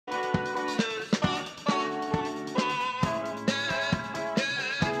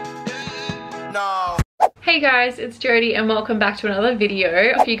Guys, it's Jodi and welcome back to another video.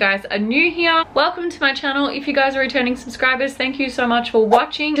 If you guys are new here, welcome to my channel. If you guys are returning subscribers, thank you so much for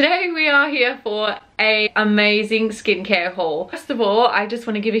watching. Today we are here for an amazing skincare haul. First of all, I just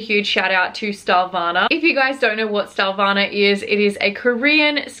want to give a huge shout out to Stylevana. If you guys don't know what Stylevana is, it is a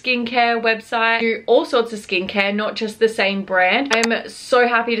Korean skincare website. Do all sorts of skincare, not just the same brand. I'm so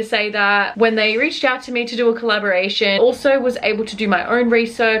happy to say that when they reached out to me to do a collaboration, also was able to do my own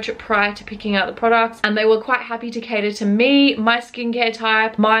research prior to picking out the products, and they were quite happy to cater to me, my skincare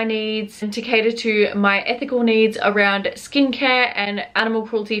type, my needs, and to cater to my ethical needs around skincare and animal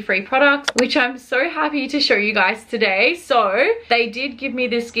cruelty free products, which I'm so happy to show you guys today. So they did give me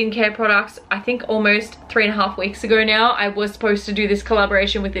this skincare products, I think almost 3.5 weeks ago now. I was supposed to do this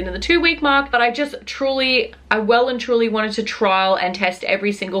collaboration within the 2-week mark, but I well and truly wanted to trial and test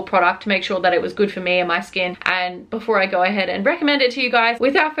every single product to make sure that it was good for me and my skin. And before I go ahead and recommend it to you guys,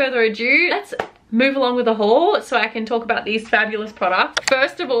 without further ado, let's move along with the haul so I can talk about these fabulous products.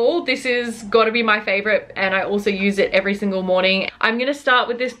 First of all, this is gotta be my favorite and I also use it every single morning. I'm gonna start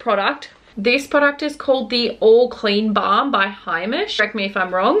with this product. This product is called the All Clean Balm by Heimish. Correct me if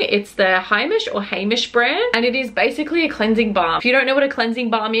I'm wrong. It's the Heimish or Hamish brand, and it is basically a cleansing balm. If you don't know what a cleansing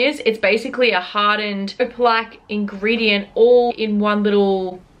balm is, it's basically a hardened soap-like ingredient all in one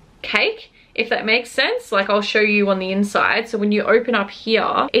little cake, if that makes sense. Like, I'll show you on the inside. So when you open up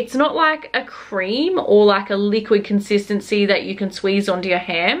here, it's not like a cream or like a liquid consistency that you can squeeze onto your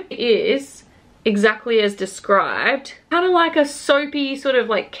hand. It is exactly as described, kind of like a soapy sort of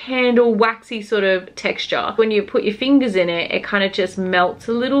like candle waxy sort of texture. When you put your fingers in it, it kind of just melts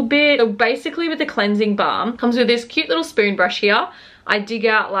a little bit. So basically with the cleansing balm, comes with this cute little spoon brush here. I dig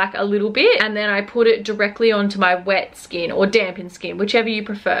out like a little bit and then I put it directly onto my wet skin or dampened skin, whichever you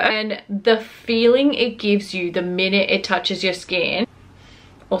prefer. And the feeling it gives you the minute it touches your skin,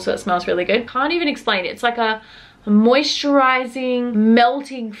 also it smells really good. Can't even explain it. It's like a moisturizing,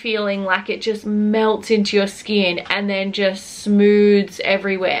 melting feeling, like it just melts into your skin and then just smooths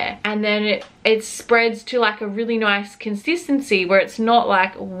everywhere. And then it spreads to like a really nice consistency where it's not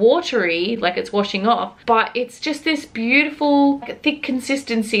like watery, like it's washing off, but it's just this beautiful like, thick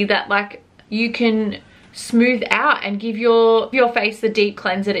consistency that like you can smooth out and give your face the deep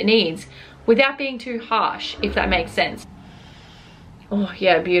cleanse that it needs without being too harsh, if that makes sense. Oh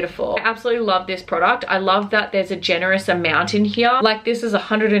yeah, beautiful. I absolutely love this product. I love that there's a generous amount in here. Like, this is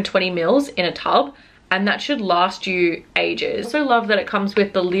 120 mils in a tub, and that should last you ages. I also love that it comes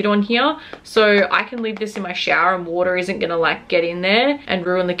with the lid on here, so I can leave this in my shower and water isn't gonna like get in there and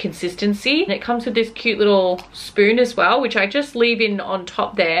ruin the consistency. And it comes with this cute little spoon as well, which I just leave in on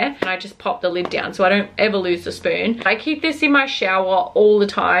top there, and I just pop the lid down so I don't ever lose the spoon. I keep this in my shower all the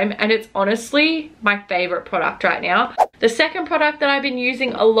time, and it's honestly my favorite product right now. The second product that I've been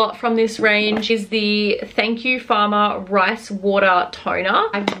using a lot from this range is the Thank You Pharma Rice Water Toner.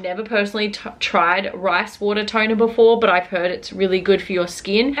 I've never personally tried rice water toner before, but I've heard it's really good for your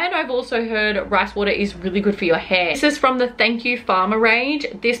skin, and I've also heard rice water is really good for your hair. This is from the Thank You Pharma range.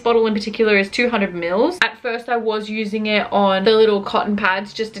 This bottle in particular is 200 mils. At first I was using it on the little cotton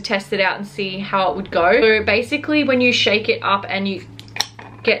pads just to test it out and see how it would go. So basically when you shake it up and you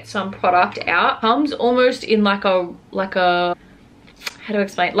get some product out, comes almost in like a how to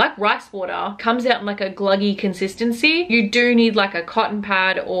explain, like rice water, comes out in like a gluggy consistency. You do need like a cotton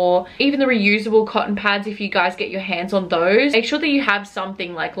pad or even the reusable cotton pads if you guys get your hands on those. Make sure that you have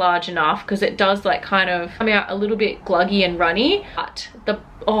something like large enough, because it does like kind of come out a little bit gluggy and runny. But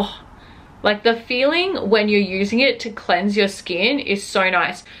like the feeling when you're using it to cleanse your skin is so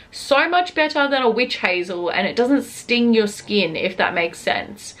nice. So much better than a witch hazel, and it doesn't sting your skin, if that makes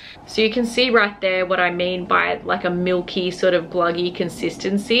sense. So you can see right there what I mean by like a milky sort of gluggy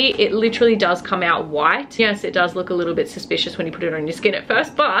consistency. It literally does come out white. Yes, it does look a little bit suspicious when you put it on your skin at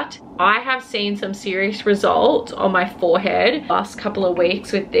first, but I have seen some serious results on my forehead last couple of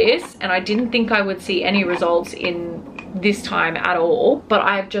weeks with this, and I didn't think I would see any results in this time at all, but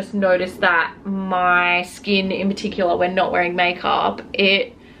I've just noticed that my skin in particular, when not wearing makeup,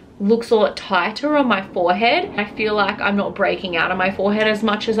 it looks a lot tighter on my forehead. I feel like I'm not breaking out on my forehead as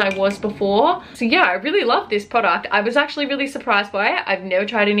much as I was before. So yeah, I really love this product. I was actually really surprised by it. I've never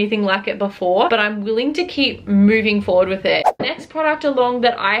tried anything like it before, but I'm willing to keep moving forward with it. Next product along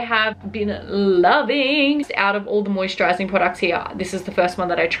that I have been loving, out of all the moisturizing products here, this is the first one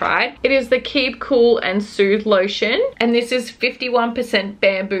that I tried. It is the Keep Cool and Soothe lotion, and this is 51%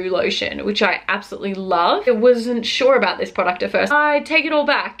 bamboo lotion, which I absolutely love. I wasn't sure about this product at first. I take it all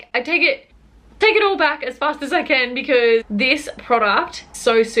back. I take it all back as fast as I can, because this product is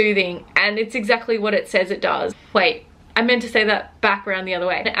so soothing and it's exactly what it says it does. Wait, I meant to say that back around the other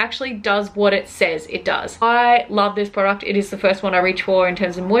way. It actually does what it says it does. I love this product. It is the first one I reach for in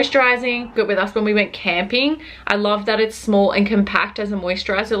terms of moisturizing. Good with us when we went camping. I love that it's small and compact as a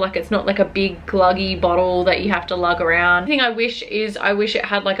moisturizer. Like it's not like a big gluggy bottle that you have to lug around. The thing I wish is I wish it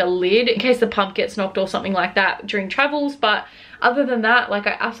had like a lid in case the pump gets knocked or something like that during travels. But other than that, like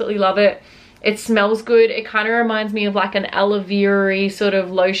I absolutely love it. It smells good. It kind of reminds me of like an aloe vera sort of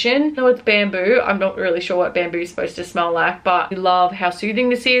lotion. No, it's bamboo. I'm not really sure what bamboo is supposed to smell like, but I love how soothing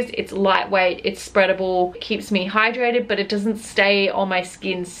this is. It's lightweight, it's spreadable, it keeps me hydrated, but it doesn't stay on my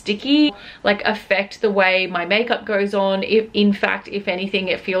skin sticky, like affect the way my makeup goes on. In fact, if anything,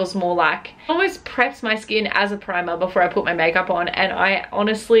 it feels more like almost preps my skin as a primer before I put my makeup on. And I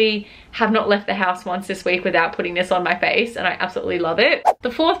honestly have not left the house once this week without putting this on my face, and I absolutely love it.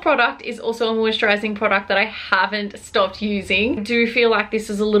 The fourth product is also a moisturizing product that I haven't stopped using. I do feel like this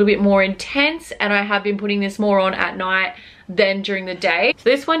is a little bit more intense, and I have been putting this more on at night than during the day. So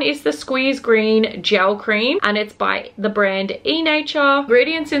this one is the Squeeze Green Gel Cream, and it's by the brand eNature.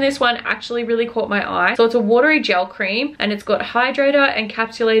 Ingredients in this one actually really caught my eye. So it's a watery gel cream, and it's got hydrator,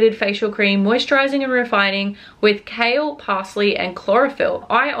 encapsulated facial cream, moisturizing and refining with kale, parsley, and chlorophyll.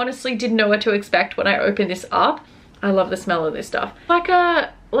 I honestly didn't know what to expect when I opened this up. I love the smell of this stuff.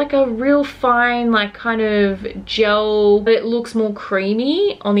 Like a real fine, like kind of gel, but it looks more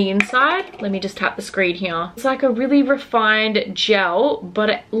creamy on the inside. Let me just tap the screen here. It's like a really refined gel, but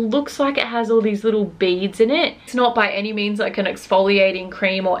it looks like it has all these little beads in it. It's not by any means like an exfoliating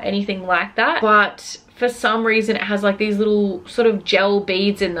cream or anything like that, but for some reason it has like these little sort of gel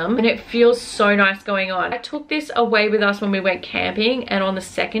beads in them, and it feels so nice going on. I took this away with us when we went camping, and on the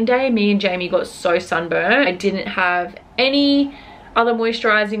second day me and Jamie got so sunburned. I didn't have any other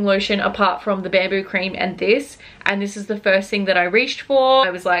moisturizing lotion apart from the bamboo cream and this is the first thing that I reached for. I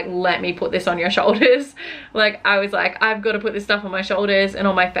was like, let me put this on your shoulders. Like I was like, I've got to put this stuff on my shoulders and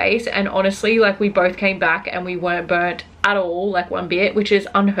on my face, and honestly, like we both came back and we weren't burnt at all, like one bit, which is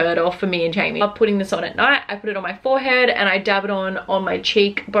unheard of for me and Jamie. I'm putting this on at night. I put it on my forehead and I dab it on my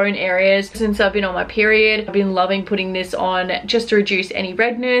cheekbone areas. Since I've been on my period, I've been loving putting this on just to reduce any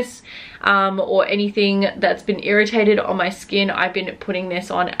redness or anything that's been irritated on my skin. I've been putting this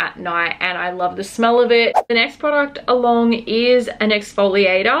on at night and I love the smell of it. The next product along is an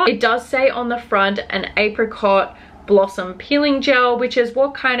exfoliator. It does say on the front an apricot blossom peeling gel, which is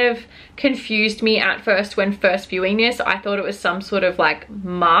what kind of confused me at first when first viewing this. I thought it was some sort of like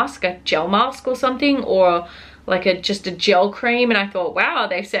mask, a gel mask or something, or like just a gel cream, and I thought, wow,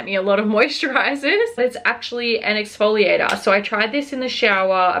 they've sent me a lot of moisturizers. But it's actually an exfoliator. So I tried this in the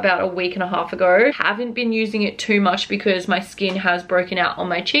shower about a week and a half ago. Haven't been using it too much because my skin has broken out on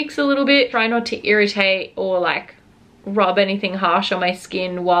my cheeks a little bit. Try not to irritate or like rub anything harsh on my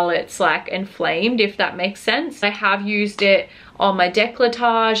skin while it's like inflamed, if that makes sense. I have used it on my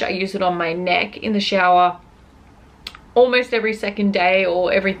décolletage. I use it on my neck in the shower almost every second day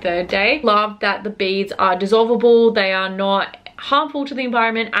or every third day. Love that the beads are dissolvable. They are not harmful to the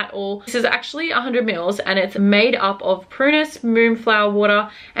environment at all. This is actually 100 mils and it's made up of prunus, moonflower water,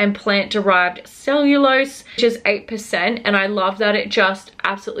 and plant-derived cellulose, which is 8%, and I love that it just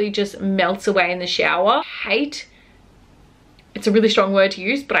absolutely just melts away in the shower. It's a really strong word to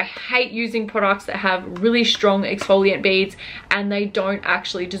use, but I hate using products that have really strong exfoliant beads and they don't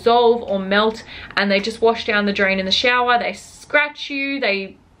actually dissolve or melt, and they just wash down the drain in the shower. They scratch you,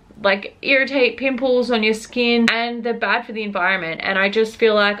 they like irritate pimples on your skin, and they're bad for the environment. And I just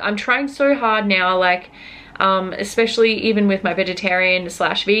feel like I'm trying so hard now, like especially even with my vegetarian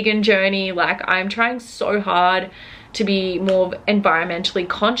 / vegan journey, like I'm trying so hard to be more environmentally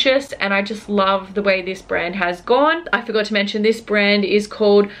conscious, and I just love the way this brand has gone. I forgot to mention this brand is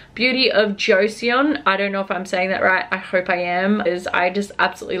called Beauty of Joseon. I don't know if I'm saying that right. I hope I am, because I just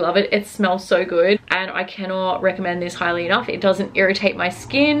absolutely love it. It smells so good and I cannot recommend this highly enough. It doesn't irritate my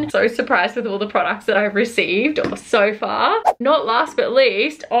skin. So surprised with all the products that I've received so far. Not last but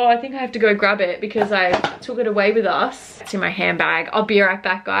least, oh, I think I have to go grab it because I took it away with us. It's in my handbag. I'll be right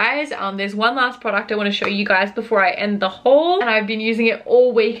back, guys. There's one last product I want to show you guys before I end the haul, and I've been using it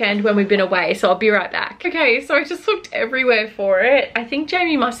all weekend when we've been away, so I'll be right back. Okay, so I just looked everywhere for it. I think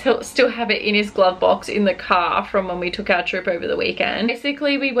Jamie must still have it in his glove box in the car from when we took our trip over the weekend.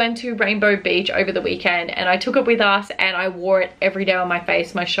 Basically, we went to Rainbow Beach over the weekend and I took it with us and I wore it every day on my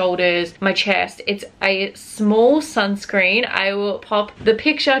face, my shoulders, my chest. It's a small sunscreen. I will pop the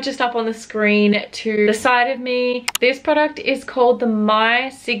picture just up on the screen to the side of me. This product is called the My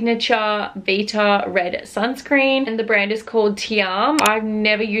Signature Vita Red Sunscreen, and the brand is called Tiam. I've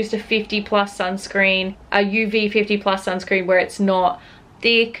never used a 50+ sunscreen, a UV 50+ sunscreen where it's not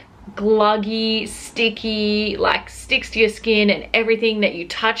thick, gluggy, sticky, like sticks to your skin and everything that you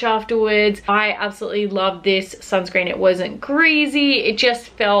touch afterwards. I absolutely loved this sunscreen. It wasn't greasy, it just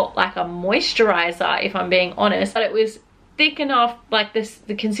felt like a moisturizer, if I'm being honest, but it was thick enough, like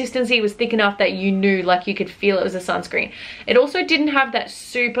the consistency was thick enough that you knew, like you could feel it was a sunscreen. It also didn't have that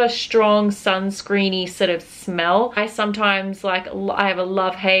super strong sunscreeny sort of smell. I sometimes, like, I have a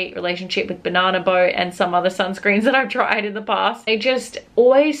love-hate relationship with Banana Boat and some other sunscreens that I've tried in the past. They just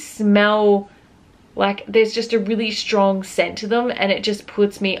always smell like there's just a really strong scent to them, and it just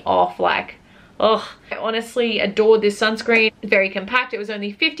puts me off. Like, ugh. I honestly adored this sunscreen. Very compact. It was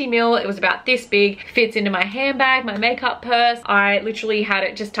only 50 ml. It was about this big. Fits into my handbag, my makeup purse. I literally had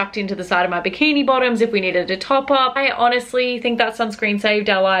it just tucked into the side of my bikini bottoms if we needed to top up. I honestly think that sunscreen saved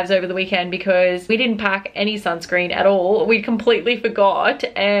our lives over the weekend because we didn't pack any sunscreen at all. We completely forgot,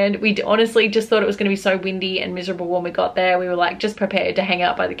 and we honestly just thought it was going to be so windy and miserable when we got there. We were like just prepared to hang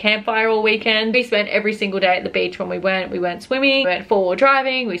out by the campfire all weekend. We spent every single day at the beach when we went. We went swimming, we went four-wheel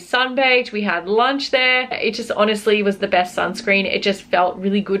driving, we sunbaked, we had lunch there. It just honestly was the best sunscreen. It just felt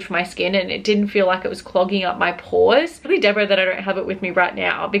really good for my skin, and it didn't feel like it was clogging up my pores. Really Deborah that I don't have it with me right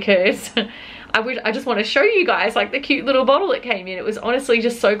now because I just want to show you guys like the cute little bottle it came in. It was honestly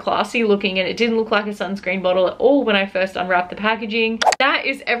just so classy looking, and it didn't look like a sunscreen bottle at all when I first unwrapped the packaging. That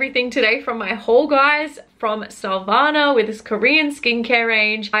is everything today from my haul, guys, from Stylevana with this Korean skincare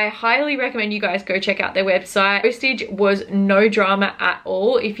range. I highly recommend you guys go check out their website. Postage was no drama at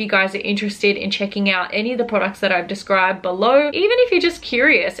all. If you guys are interested in checking out any of the products that I've described below, even if you're just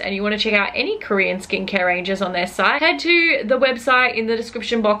curious and you want to check out any Korean skincare ranges on their site, head to the website in the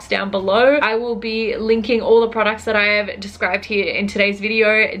description box down below. I will be linking all the products that I have described here in today's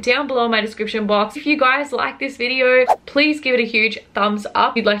video down below in my description box. If you guys like this video, please give it a huge thumbs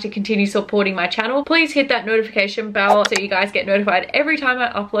up. If you'd like to continue supporting my channel, please hit that notification bell so you guys get notified every time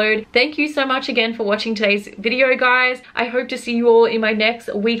I upload. Thank you so much again for watching today's video, guys. I hope to see you all in my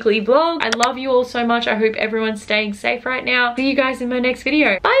next weekly vlog. I love you all so much. I hope everyone's staying safe right now. See you guys in my next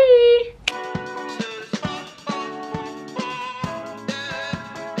video. Bye!